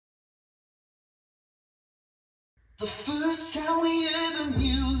The first time we heard the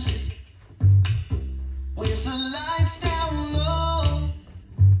music, with the lights down low,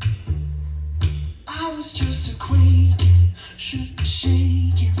 I was just a quaking,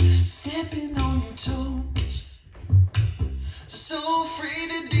 shaking, stepping on your toes, so afraid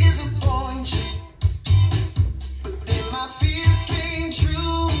to disappoint you, but then my fears came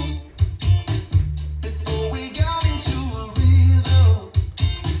true. Before we got into a rhythm,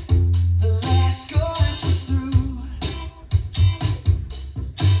 the last chorus was through.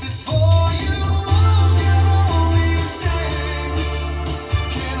 Before you walk out on these days,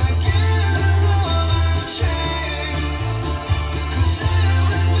 can I get another chance? 'Cause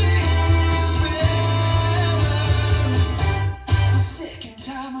everything is better the second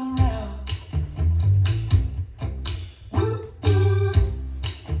time around. Woo-hoo.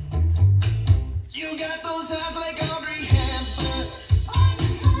 You got those eyes like Audrey Hepburn,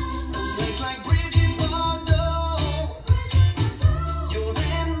 those legs like Bridget Bardot. You're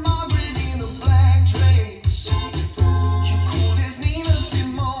Anne Margaret in a black dress. You cool as Nina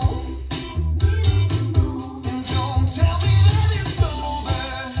Simone. And don't tell me that it's over.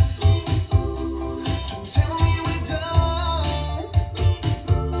 Don't tell me we're done.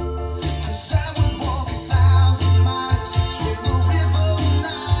 'Cause I would walk 1,000 miles, swim the river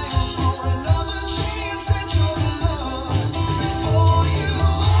Nile for another chance at your love. Before you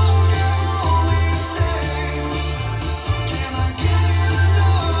walk out on these days, can I get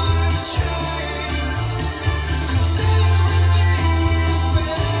another chance? 'Cause everything is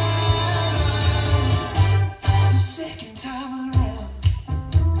better the second time around.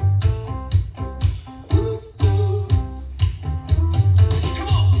 Woo-hoo. Come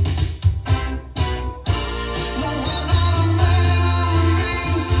on. No, I'm not a man of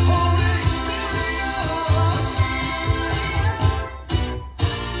means or experience.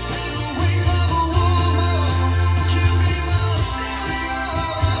 And the ways of a woman can be mysterious.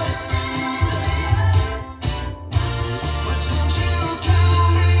 But don't you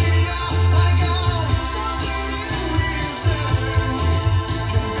count me out, I got something in reserve.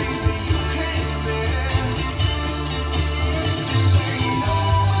 And baby, you can't bear this ain't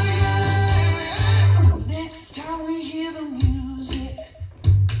over yet. Next time we hear the music,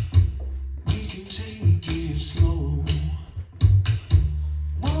 we can take it slow.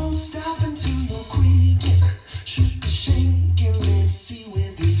 Won't stop until you're quaking, shaking. Let's see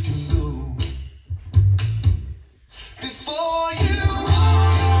where this can go. Before you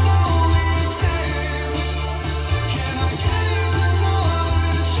walk out on these days, can I get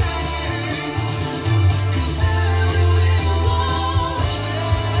another chance? 'Cause everything's much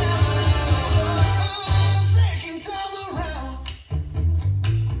better second time around.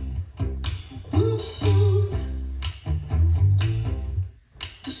 Woo-hoo.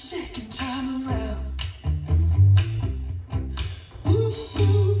 The second time around.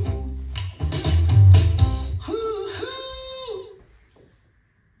 Woo-hoo. Woo-hoo.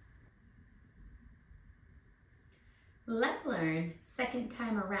 Let's learn Second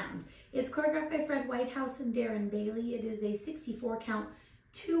Time Around. It's choreographed by Fred Whitehouse and Darren Bailey. It is a 64 count,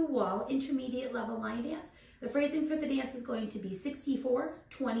 2-wall, intermediate level line dance. The phrasing for the dance is going to be 64,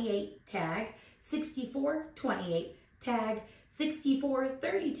 28, tag, 64, 28, tag, 64,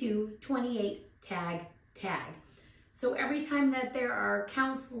 32, 28, tag, tag. So every time that there are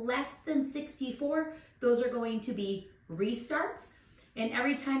counts less than 64, those are going to be restarts. And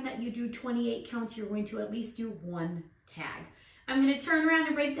every time that you do 28 counts, you're going to at least do 1 tag. I'm going to turn around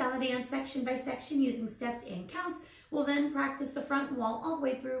and break down the dance section by section using steps and counts. We'll then practice the front wall all the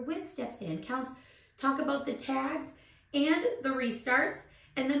way through with steps and counts, talk about the tags and the restarts,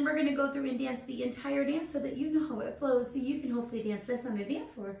 and then we're going to go through and dance the entire dance so that you know how it flows, so you can hopefully dance this on a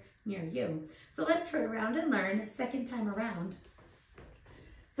dance floor near you. So let's turn around and learn Second Time Around.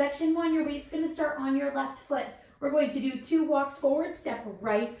 Section 1, your weight's going to start on your left foot. We're going to do 2 walks forward, step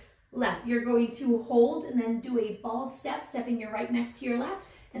right, left. You're going to hold and then do a ball step, stepping your right next to your left,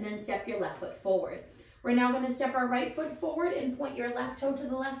 and then step your left foot forward. We're now going to step our right foot forward and point your left toe to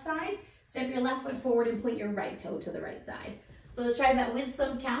the left side. Step your left foot forward and point your right toe to the right side. So let's try that with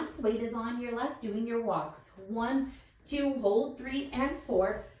some counts. Weight is on your left, doing your walks. 1, 2, hold, 3 and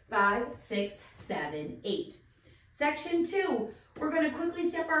 4, 5, 6, 7, 8. Section 2, we're going to quickly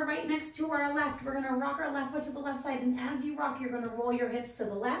step our right next to our left. We're going to rock our left foot to the left side, and as you rock, you're going to roll your hips to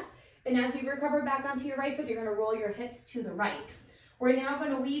the left. And as you recover back onto your right foot, you're going to roll your hips to the right. We're now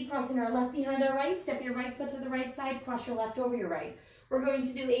going to weave, crossing our left behind our right. Step your right foot to the right side, cross your left over your right. We're going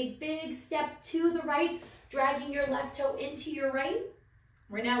to do a big step to the right, dragging your left toe into your right.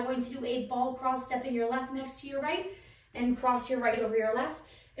 We're now going to do a ball cross, stepping your left next to your right, and cross your right over your left.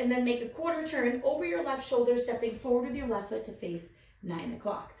 and then make a quarter turn over your left shoulder, stepping forward with your left foot to face 9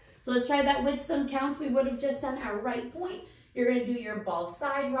 o'clock. So let's try that with some counts. We would have just done our right point. You're going to do your ball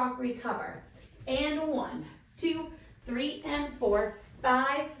side rock recover. And 1, 2, 3, and 4,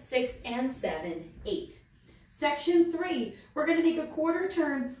 5, 6, and 7, 8. Section 3, we're going to make a quarter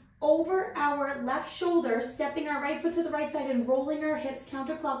turn over our left shoulder, stepping our right foot to the right side and rolling our hips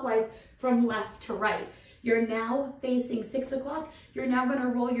counterclockwise from left to right. You're now facing 6 o'clock. You're now going to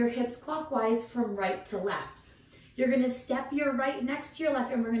roll your hips clockwise from right to left. You're going to step your right next to your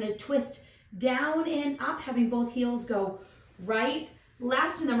left, and we're going to twist down and up, having both heels go right,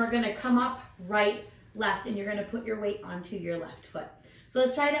 left, and then we're going to come up, right, left, and you're going to put your weight onto your left foot. So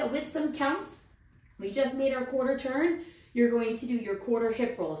let's try that with some counts. We just made our quarter turn. You're going to do your quarter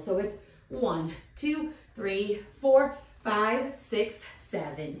hip roll. So it's 1, 2, 3, 4, 5, 6,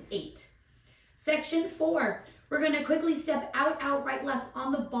 7, 8. Section 4, we're going to quickly step out, out, right, left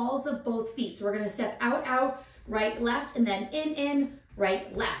on the balls of both feet. So we're going to step out, out, right, left, and then in,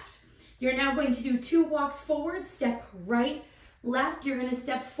 right, left. You're now going to do 2 walks forward, step right, left. You're going to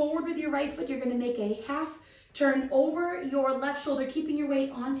step forward with your right foot. You're going to make a half turn over your left shoulder, keeping your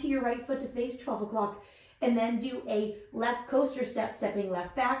weight onto your right foot to face 12 o'clock, and then do a left coaster step, stepping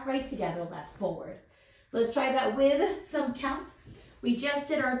left back, right together, left forward. So let's try that with some counts. We just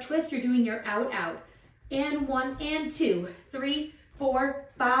did our twist. You're doing your out, out, and 1, and 2, 3, 4,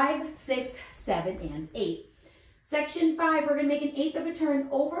 5, 6, 7, and 8. Section 5, we're going to make an eighth of a turn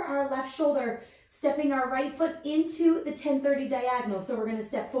over our left shoulder, stepping our right foot into the 10-30 diagonal. So we're going to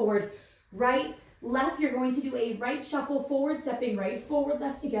step forward, right, left. You're going to do a right shuffle forward, stepping right forward,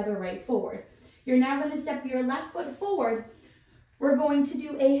 left together, right forward. You're now going to step your left foot forward. We're going to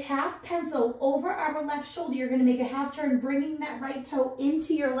do a half pencil over our left shoulder. You're going to make a half turn, bringing that right toe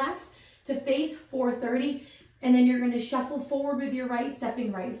into your left to face 430. And then you're going to shuffle forward with your right,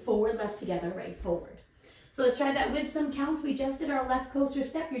 stepping right forward, left together, right forward. So let's try that with some counts. We just did our left coaster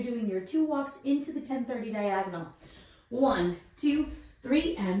step. You're doing your 2 walks into the 10-30 diagonal. 1, 2,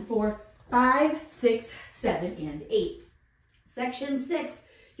 3, and 4, 5, 6, 7, and 8. Section 6,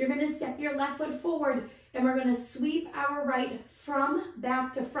 you're going to step your left foot forward, and we're going to sweep our right from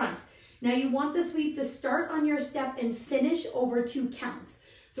back to front. Now you want the sweep to start on your step and finish over 2 counts.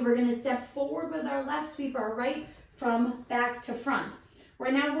 So we're going to step forward with our left, sweep our right from back to front.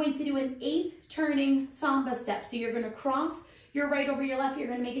 We're now going to do an 8th turning samba step. So you're going to cross your right over your left. You're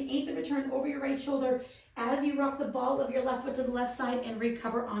going to make an 1/8 of a turn over your right shoulder as you rock the ball of your left foot to the left side and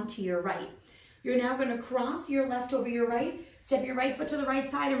recover onto your right. You're now going to cross your left over your right, step your right foot to the right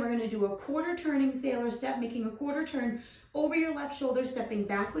side, and we're going to do a quarter turning sailor step, making a quarter turn over your left shoulder, stepping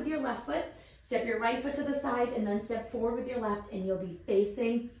back with your left foot, step your right foot to the side, and then step forward with your left, and you'll be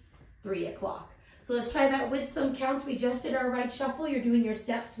facing 3 o'clock. So let's try that with some counts. We just did our right shuffle. You're doing your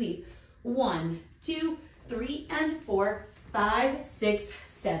step sweep. 1, 2, 3, and 4, 5, 6,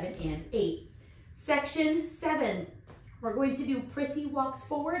 7, and 8. Section 7, we're going to do prissy walks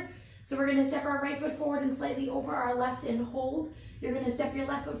forward. So we're going to step our right foot forward and slightly over our left and hold. You're going to step your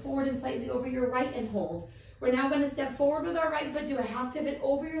left foot forward and slightly over your right and hold. We're now going to step forward with our right foot, do a half pivot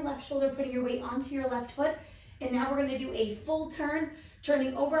over your left shoulder, putting your weight onto your left foot. And now we're going to do a full turn,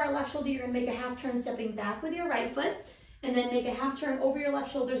 turning over our left shoulder. You're going to make a half turn, stepping back with your right foot, and then make a half turn over your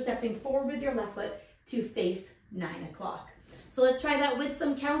left shoulder, stepping forward with your left foot to face 9 o'clock. So let's try that with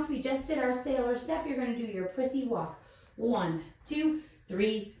some counts. We just did our sailor step. You're going to do your prissy walk. 1, 2,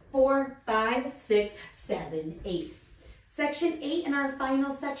 3, 4, 5, 6, 7, 8. Section 8 in our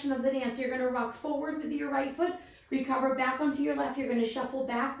final section of the dance. You're going to rock forward with your right foot, recover back onto your left. You're going to shuffle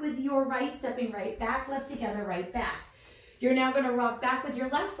back with your right, stepping right back, left together, right back. You're now going to rock back with your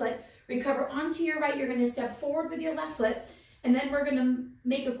left foot, recover onto your right. You're going to step forward with your left foot, and then we're going to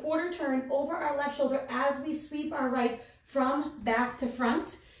make a quarter turn over our left shoulder as we sweep our right from back to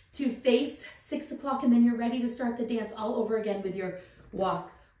front to face 6 o'clock, and then you're ready to start the dance all over again with your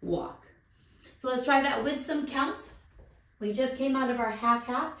walk, walk. So let's try that with some counts. We just came out of our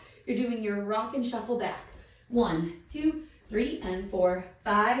half-half. You're doing your rock and shuffle back. 1, 2, 3, and 4,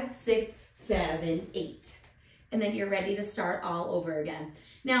 5, 6, 7, 8. And then you're ready to start all over again.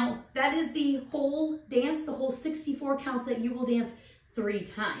 Now, that is the whole dance, the whole 64 counts that you will dance 3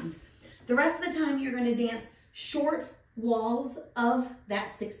 times. The rest of the time, you're going to dance short walls of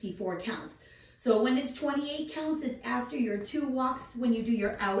that 64 counts. So when it's 28 counts, it's after your 2 walks. When you do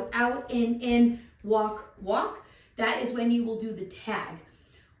your out, out, in, walk, walk, that is when you will do the tag.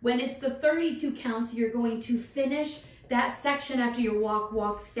 When it's the 32 counts, you're going to finish that section after your walk,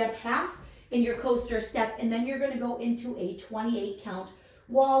 walk, step, half, in your coaster step, and then you're going to go into a 28 count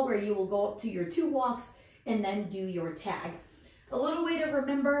wall where you will go up to your 2 walks and then do your tag. A little way to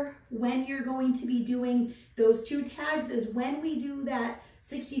remember when you're going to be doing those 2 tags is when we do that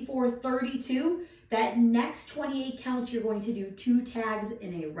 64-32, that next 28 counts, you're going to do 2 tags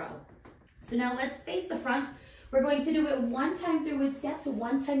in a row. So now let's face the front. We're going to do it 1 time through with steps,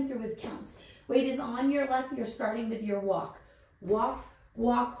 1 time through with counts. Weight is on your left. You're starting with your walk. Walk,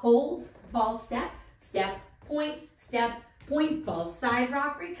 walk, hold, ball, step, step, point, ball, side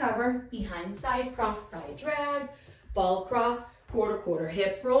rock, recover, behind side, cross, side drag, ball cross, quarter, quarter,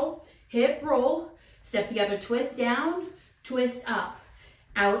 hip roll, step together, twist down, twist up,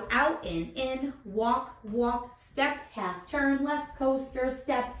 out, out, in, walk, walk, step, half turn, left coaster,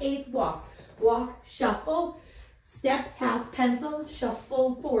 step, 8th walk, walk, shuffle, step, half pencil,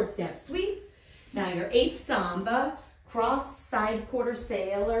 shuffle, 4 step, sweep. Now your 8th samba, cross, side, quarter,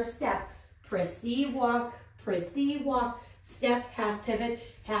 sailor, step, prissy, walk, step, half pivot,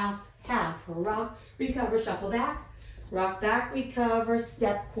 half, rock, recover, shuffle back, rock back, recover,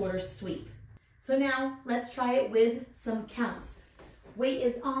 step, quarter, sweep. So now let's try it with some counts. Weight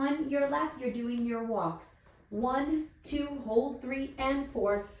is on your left, you're doing your walks. 1, 2, hold, 3 and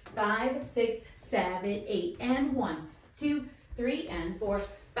 4, 5, 6, 7, 8, and 1, 2, 3 and 4,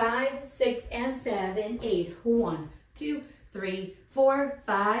 5, 6 and 7, 8, 1, 2, 3, 4,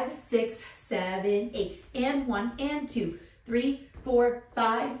 5, 6, 7, 8, and 1 and 2, 3, 4,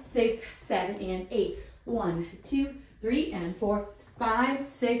 5, 6, 7 and 8, 1, 2, 3 and 4, 5,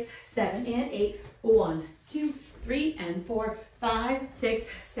 6, 7 and 8, 1, 2, 3 and 4, 5, 6,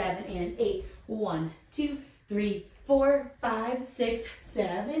 7 and 8, 1, 2, 3, 4, 5, 6,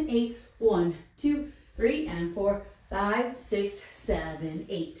 7, 8, 1, 2, 3 and 4, 5, 6, 7,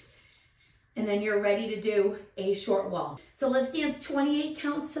 8. And then you're ready to do a short wall. So let's dance 28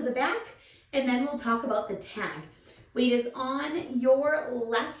 counts to the back, and then we'll talk about the tag. Weight is on your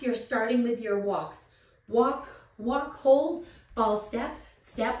left. You're starting with your walks. Walk, walk, hold, ball,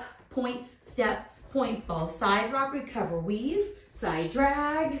 step, point, ball, side rock, recover, weave, side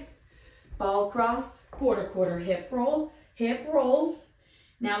drag, ball cross, quarter, quarter, hip roll.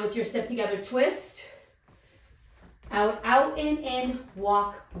 Now it's your step together, twist, out, out, in,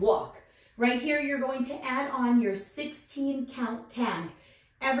 walk, walk. Right here, you're going to add on your 16 count tag.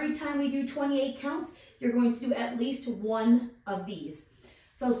 Every time we do 28 counts, you're going to do at least 1 of these.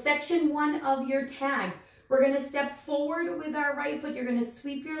 So section 1 of your tag, we're going to step forward with our right foot. You're going to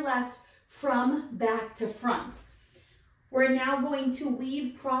sweep your left from back to front. We're now going to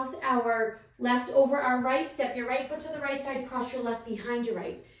weave, cross our left over our right, step your right foot to the right side, cross your left behind your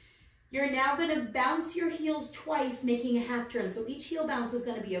right. You're now going to bounce your heels twice, making a half turn. So each heel bounce is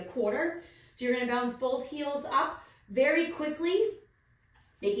going to be a quarter. So you're going to bounce both heels up very quickly,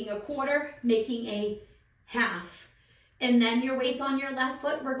 making a quarter, making a half. And then your weight's on your left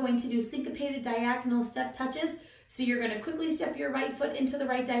foot. We're going to do syncopated diagonal step touches. So you're going to quickly step your right foot into the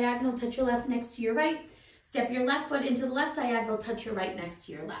right diagonal, touch your left next to your right. Step your left foot into the left diagonal, touch your right next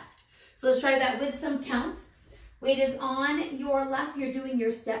to your left. So let's try that with some counts. Weight is on your left. You're doing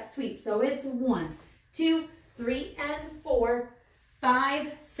your step sweep. So it's 1, 2, 3, and 4,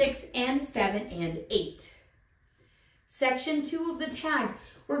 5, 6, and 7, and 8. Section 2 of the tag,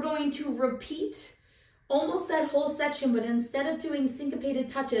 we're going to repeat almost that whole section, but instead of doing syncopated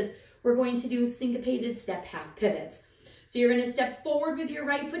touches, we're going to do syncopated step half pivots. So you're going to step forward with your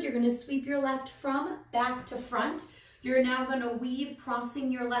right foot. You're going to sweep your left from back to front. You're now going to weave,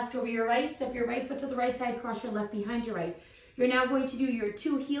 crossing your left over your right. Step your right foot to the right side, cross your left behind your right. You're now going to do your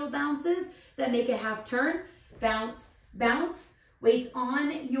 2 heel bounces that make a half turn. Bounce, bounce. Weights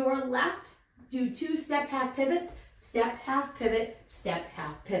on your left. Do 2 step half pivots. Step half pivot, step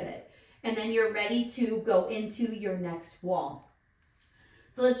half pivot. And then you're ready to go into your next wall.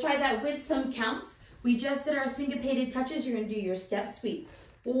 So let's try that with some counts. We just did our syncopated touches. You're going to do your step sweep.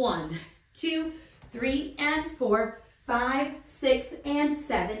 1, 2, 3, and 4, 5, 6, and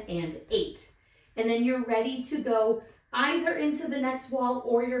 7, and 8. And then you're ready to go either into the next wall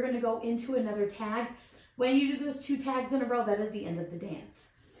or you're going to go into another tag. When you do those 2 tags in a row, that is the end of the dance.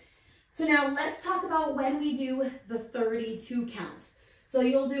 So now let's talk about when we do the 32 counts. So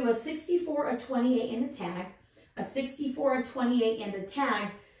you'll do a 64, a 28, and a tag, a 64, a 28, and a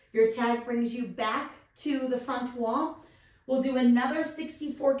tag. Your tag brings you back to the front wall. We'll do another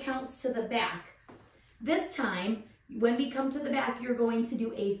 64 counts to the back. This time, when we come to the back, you're going to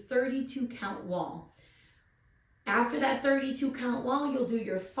do a 32 count wall. After that 32 count wall, you'll do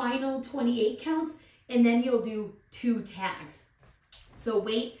your final 28 counts, and then you'll do 2 tags. So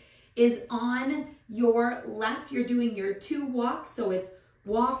weight is on your left. You're doing your 2 walks. So it's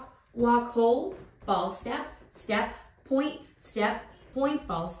walk, walk, hold, ball, step, point,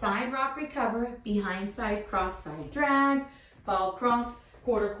 ball, side rock, recover, behind side, cross, side drag, ball cross,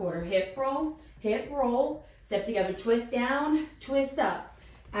 quarter, quarter, hip roll, step together, twist down, twist up,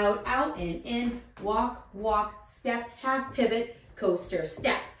 out, out, and in, walk, walk, step, half pivot, coaster,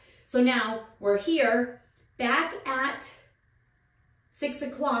 step. So now we're here, back at 6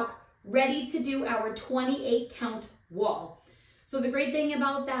 o'clock, ready to do our 28 count wall. So the great thing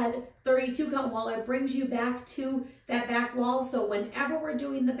about that 32 count wall, it brings you back to that back wall. So whenever we're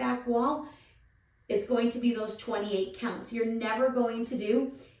doing the back wall, it's going to be those 28 counts. You're never going to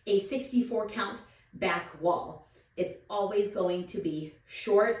do a 64 count back wall. It's always going to be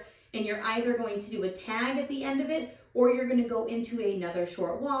short, and you're either going to do a tag at the end of it, or you're going to go into another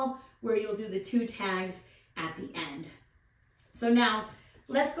short wall where you'll do the 2 tags at the end. So now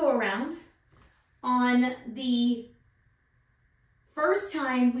let's go around. On the first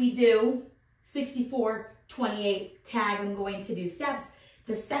time we do 64, 28 tag, I'm going to do steps.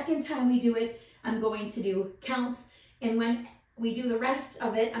 The second time we do it, I'm going to do counts. And when we do the rest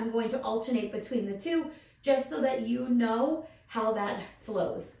of it, I'm going to alternate between the 2, just so that you know how that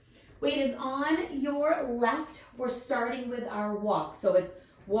flows. Weight is on your left. We're starting with our walk. So it's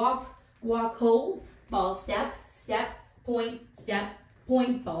walk, walk, hold, ball, step, step, point,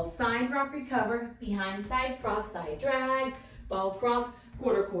 ball, side, rock, recover, behind, side, cross, side, drag, ball, cross,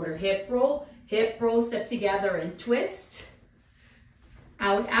 quarter, quarter, hip roll, step together and twist,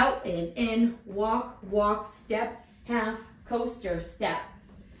 out, out, and in, walk, walk, step, half, coaster, step,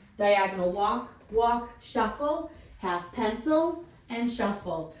 diagonal walk, walk, shuffle, half pencil, and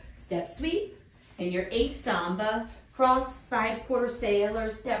shuffle, step sweep, and your 8 samba, cross, side, quarter,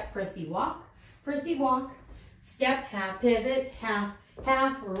 sailor, step, prissy walk, step, half pivot, half,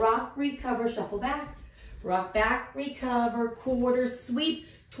 rock, recover, shuffle back, rock back, recover, quarter, sweep,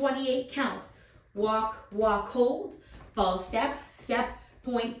 28 counts, walk, walk, hold, ball, step,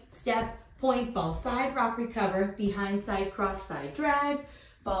 point, ball, side, rock, recover, behind, side, cross, side, drag,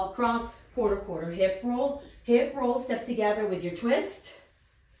 ball, cross, quarter, quarter, hip roll, step together with your twist,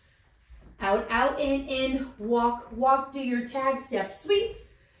 out, out, in, walk, walk, do your tag, step, sweep,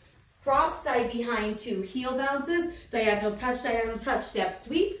 cross, side, behind, 2 heel bounces, diagonal touch, step,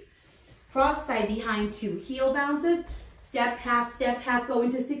 sweep, cross, side, behind, 2 heel bounces, step, half, go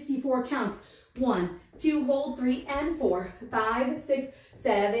into 64 counts, 1, 2, hold, 3 and 4, 5, 6,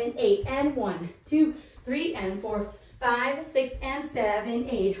 7, 8, and 1, 2, 3 and 4, 5, 6, and 7,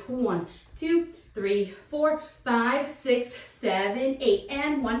 8, 1, 2, 3, 4, 5, 6, 7, 8,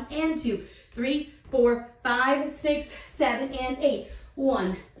 and 1, and 2, 3, 4, 5, 6, 7, and 8,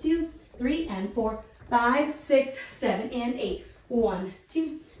 1, 2, 3 and 4, 5, 6, 7, and 8, 1,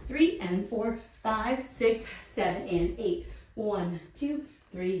 2, 3 and 4, 5, 6, 7, and 8, 1, 2,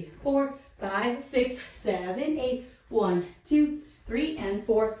 3, 4, 5, 6, 7, 8, 1, 2, 3 and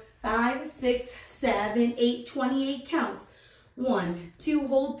 4, 5, 6, 7, 8, 28 counts, 1, 2,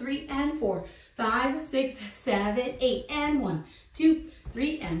 hold, 3 and 4, 5, 6, 7, 8, and 1, 2,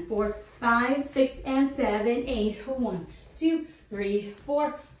 3 and 4, 5, 6, and 7, 8, 1, 2, 3,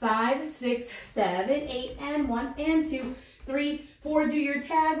 4, 5, 6, 7, 8, and 1, and 2, 3, 4, do your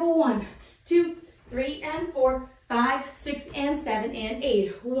tag, 1, 2, 3 and 4, 5, 6, and 7, and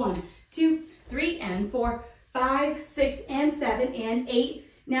 8, 1, 2, 3 and 4, 5, 6, and 7, and 8.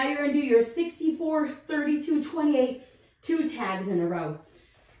 Now you're going to do your 64, 32, 28, 2 tags in a row.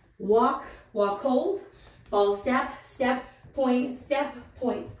 Walk, walk, hold, ball, step, point,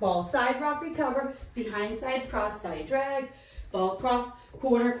 ball, side, rock, recover, behind, side, cross, side, drag, ball, cross,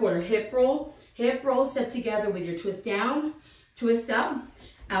 quarter, quarter, hip roll, step together with your twist down, twist up,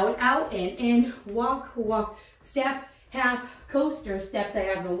 out, out, and in, walk, walk, step, half, coaster, step,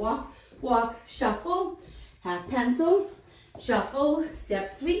 diagonal walk, walk, shuffle, half pencil, shuffle, step,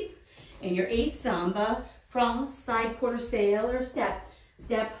 sweep, and your 8 samba, cross, side, quarter, sailor, step,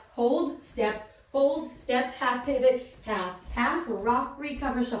 hold, step, half pivot, half, rock,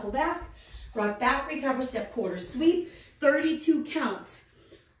 recover, shuffle back, rock back, recover, step, quarter, sweep, 32 counts,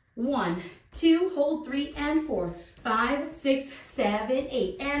 1, 2, hold, 3 and 4, 5, 6, 7,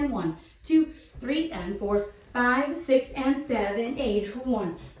 8, and 1, 2, 3 and 4, 5, 6, and 7, 8,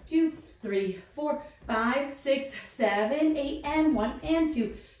 1, 2, 3, 4, 5, 6, 7, 8, and 1, and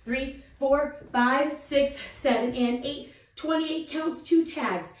 2, 3, 4, 5, 6, 7, and 8, 28 counts, 2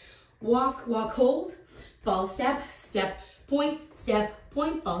 tags, walk, walk, hold, ball, step, point,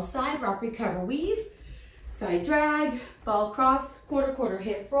 ball, side, rock, recover, weave, side drag, ball, cross, quarter, quarter,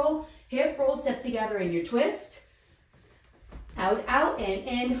 hip roll, step together in your twist, out, out, and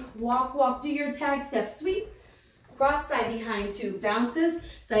in, walk, walk, do your tag, step, sweep, cross, side, behind, 2 bounces,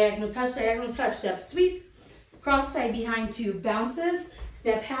 diagonal touch, step, sweep, cross, side, behind, 2 bounces,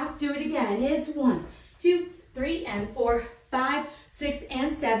 step, half, do it again, it's 1, 2, 3, and 4, 5, 6,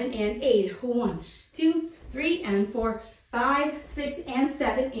 and 7, and 8. 1, 2, 3, and 4, 5, 6, and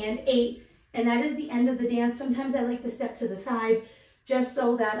 7, and 8. And that is the end of the dance. Sometimes I like to step to the side just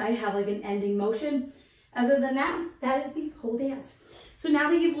so that I have like an ending motion. Other than that, that is the whole dance. So now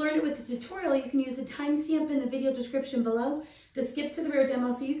that you've learned it with the tutorial, you can use the timestamp in the video description below to skip to the real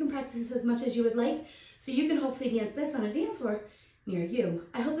demo so you can practice as much as you would like, so you can hopefully dance this on a dance floor near you.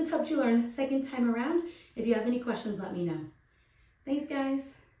 I hope this helped you learn second time around. If you have any questions, let me know. Thanks, guys.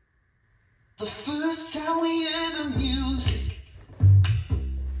 The first time we heard the music,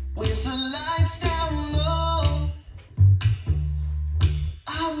 with the lights down low,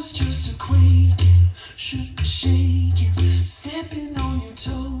 I was just a quaking, shaking, stepping on your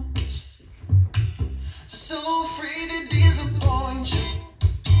toes, so afraid to disappoint you,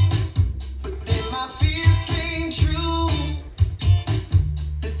 but then my fears came true.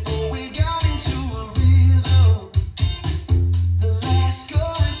 Before we got into a rhythm, the last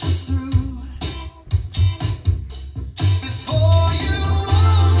chorus was through. Before you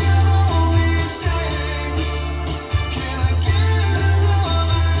walk out on these days, can I get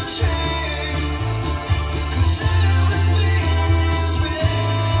another chance? 'Cause everything is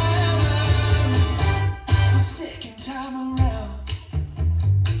better the second time around.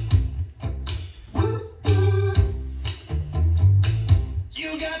 Woo-hoo.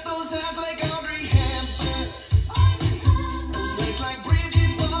 You got those eyes like Audrey Hepburn, those legs like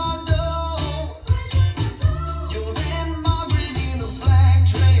Bridget Bardot. You're Anne Margaret in a black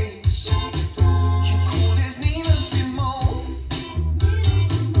dress. You're cool as Nina Simone.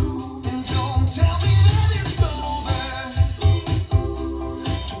 And don't tell me that it's over.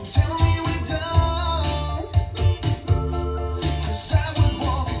 Don't tell me we're done. 'Cause I would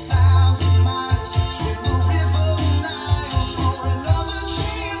walk 1,000 miles, swim the river Niles for another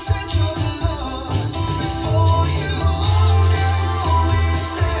chance at your love. Before you walk out on these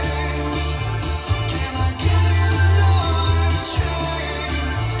days, can I get another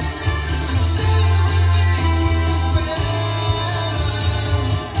chance? 'Cause everything is better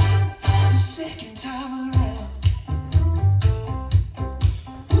the second time around.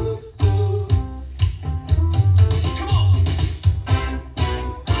 Woo-hoo. Come on.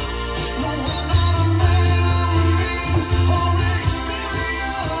 No, I'm not a man of means or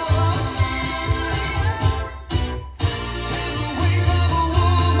experience, and the ways of a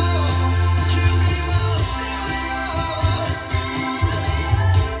woman can be mysterious.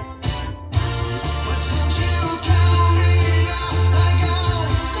 But don't you count me out, I got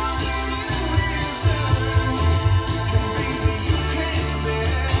something in reserve. And baby, you can't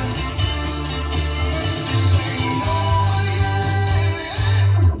bear this ain't over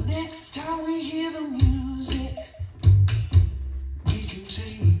yet. Next time we hear the music, we can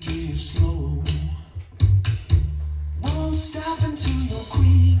take it slow. Won't stop until you're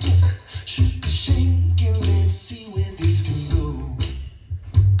quaking, shaking. Let's see where this can go.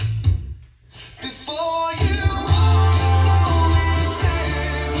 Before you walk out on these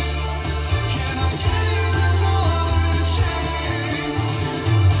days, can I get another chance?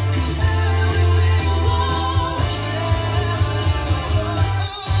 'Cause everything's much better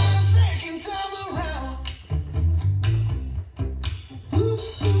second time around.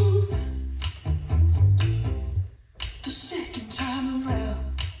 Woo-hoo. The second time around.